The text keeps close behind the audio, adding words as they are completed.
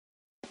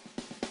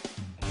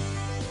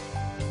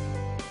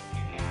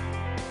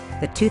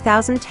the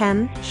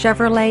 2010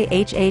 Chevrolet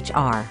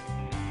HHR.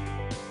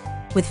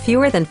 With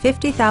fewer than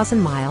 50,000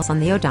 miles on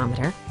the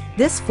odometer,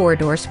 this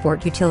four-door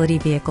sport utility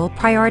vehicle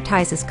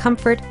prioritizes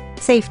comfort,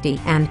 safety,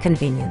 and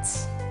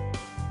convenience.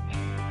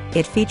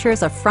 It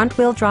features a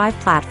front-wheel drive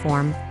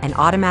platform, an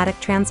automatic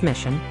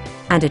transmission,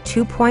 and a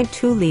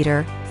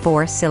 2.2-liter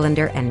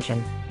four-cylinder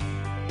engine.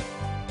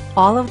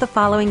 All of the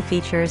following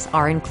features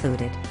are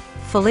included: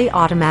 fully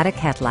automatic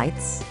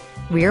headlights,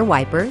 rear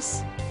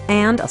wipers,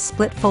 and a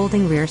split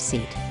folding rear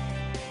seat.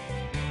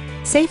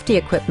 Safety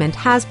equipment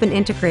has been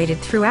integrated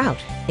throughout,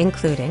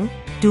 including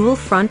dual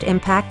front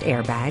impact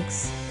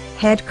airbags,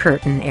 head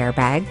curtain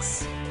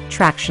airbags,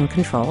 traction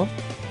control,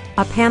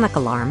 a panic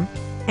alarm,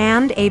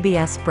 and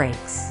ABS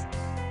brakes.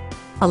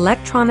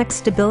 Electronic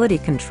stability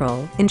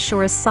control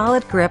ensures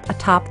solid grip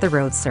atop the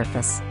road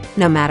surface,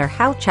 no matter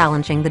how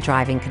challenging the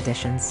driving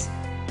conditions.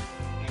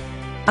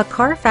 A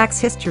Carfax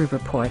history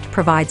report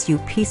provides you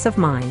peace of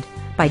mind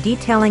by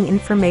detailing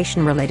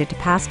information related to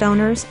past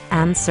owners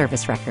and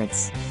service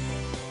records.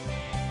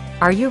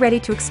 Are you ready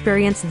to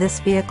experience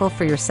this vehicle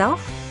for yourself?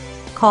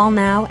 Call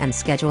now and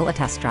schedule a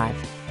test drive.